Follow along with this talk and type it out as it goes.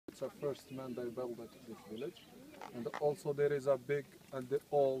it's a first man they built it, this village. And also there is a big and the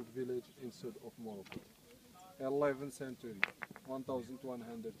old village inside of Morocco. 11th century,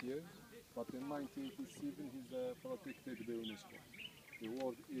 1,100 years. But in 1987 he's protected by UNESCO, the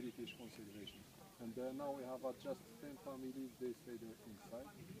World Heritage Conservation. And now we have just 10 families, they stay there inside,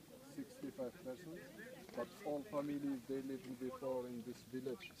 65 persons. But all families, they lived before in this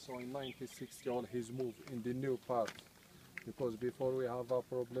village. So in 1960 all he's moved in the new part. Because before we have a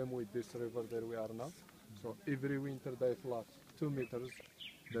problem with this river there we are now. So every winter they flood 2 meters,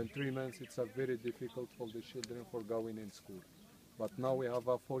 then 3 months it's a very difficult for the children for going in school. But now we have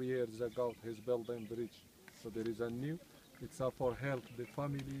 4 years ago he's building bridge. So there is a new, it's for help the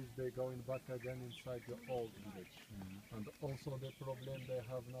families, they going back again inside the old village. And also the problem they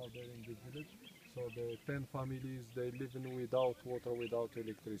have now there in the village, so the 10 families they living without water, without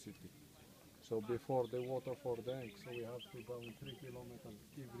electricity. So before the water for them, so we have to go in 3 kilometers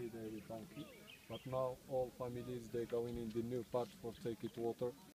every day with donkey. But now all families they going in the new part for take it water